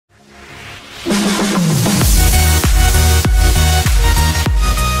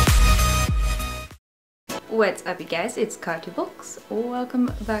What's up you guys, it's Katu Books.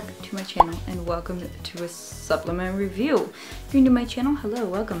 Welcome back to my channel and welcome to a supplement review. If you're new to my channel, hello,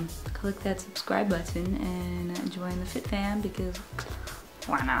 welcome. Click that subscribe button and join the Fit Fam because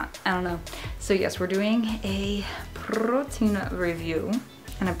why not? I don't know. So yes, we're doing a protein review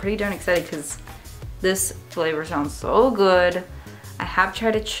and I'm pretty darn excited because this flavor sounds so good. I have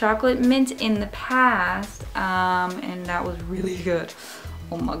tried a chocolate mint in the past and that was really good.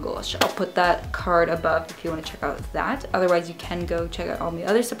 Oh my gosh, I'll put that card above if you want to check out that. Otherwise, you can go check out all my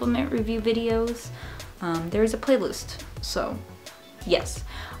other supplement review videos. There's a playlist, so yes.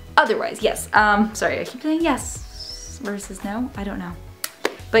 Otherwise, yes. Sorry, I keep saying yes versus no. I don't know.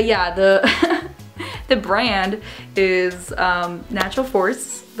 But yeah, the the brand is Natural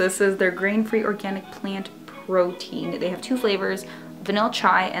Force. This is their grain-free organic plant protein. They have two flavors, vanilla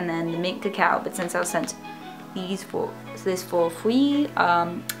chai and then the mint cacao. But since I was sent this for free,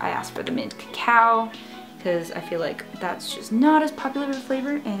 I asked for the mint cacao because I feel like that's just not as popular of a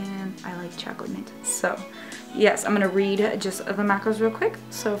flavor and I like chocolate mint. So yes, I'm gonna read just the macros real quick.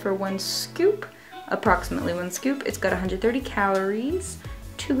 So for one scoop, approximately one scoop, it's got 130 calories,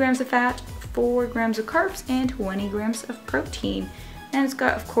 2 grams of fat, 4 grams of carbs, and 20 grams of protein. And it's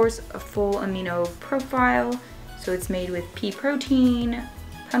got, of course, a full amino profile. So it's made with pea protein,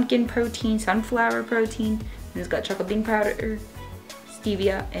 pumpkin protein, sunflower protein, and it's got chocolate bean powder,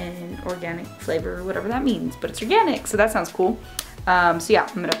 stevia, and organic flavor, whatever that means, but it's organic, so that sounds cool. So yeah,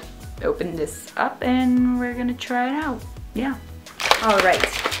 I'm gonna open this up and we're gonna try it out. Yeah. All right,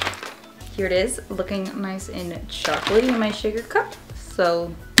 here it is, looking nice and chocolatey in my shaker cup.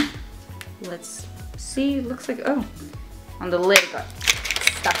 So let's see, it looks like, oh, on the lid it got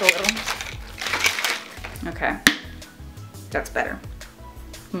stuck a little. Okay, that's better.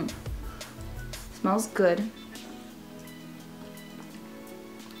 Smells good.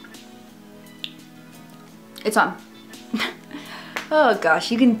 It's on. Oh gosh,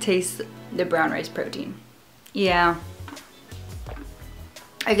 you can taste the brown rice protein. Yeah.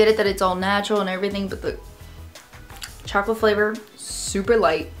 I get it that it's all natural and everything, but the chocolate flavor, super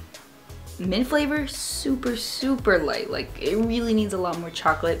light. Mint flavor, super light. Like, it really needs a lot more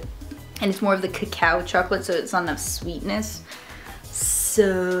chocolate. And it's more of the cacao chocolate, so it's not enough sweetness.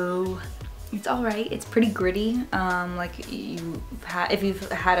 So it's all right. It's pretty gritty. Like if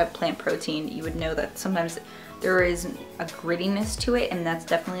you've had a plant protein, you would know that sometimes there is a grittiness to it, and that's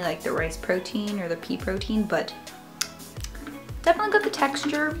definitely like the rice protein or the pea protein, but definitely got the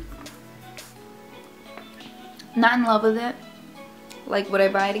texture. Not in love with it. Like, would I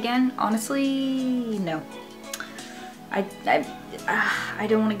buy it again? Honestly, no. I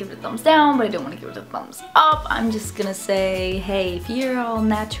don't want to give it a thumbs down, but I don't want to give it a thumbs up. I'm just gonna say, hey, if you're all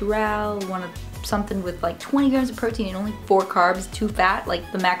natural, want something with like 20 grams of protein and only 4 carbs, 2 fat,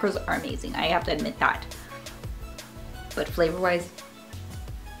 like the macros are amazing. I have to admit that. But flavor-wise,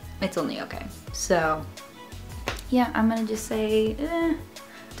 it's only okay. So yeah, I'm gonna just say,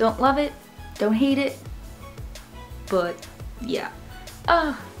 don't love it, don't hate it, but yeah.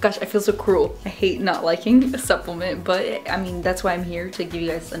 Oh gosh, I feel so cruel. I hate not liking a supplement, but I mean, that's why I'm here, to give you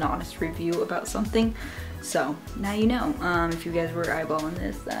guys an honest review about something. So now you know. If you guys were eyeballing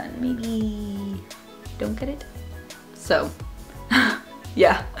this, then maybe don't get it. So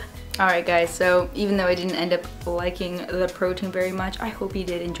yeah. Alright guys, so even though I didn't end up liking the protein very much, I hope you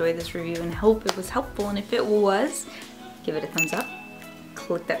did enjoy this review and hope it was helpful. And if it was, give it a thumbs up.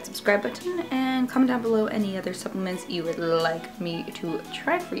 Click that subscribe button and comment down below any other supplements you would like me to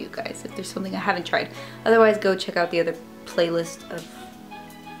try for you guys if there's something I haven't tried. Otherwise, go check out the other playlist of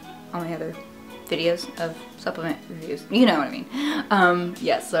all my other videos of supplement reviews. You know what I mean.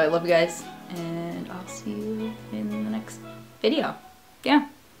 Yes, so I love you guys and I'll see you in the next video. Yeah,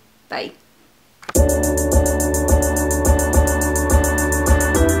 bye.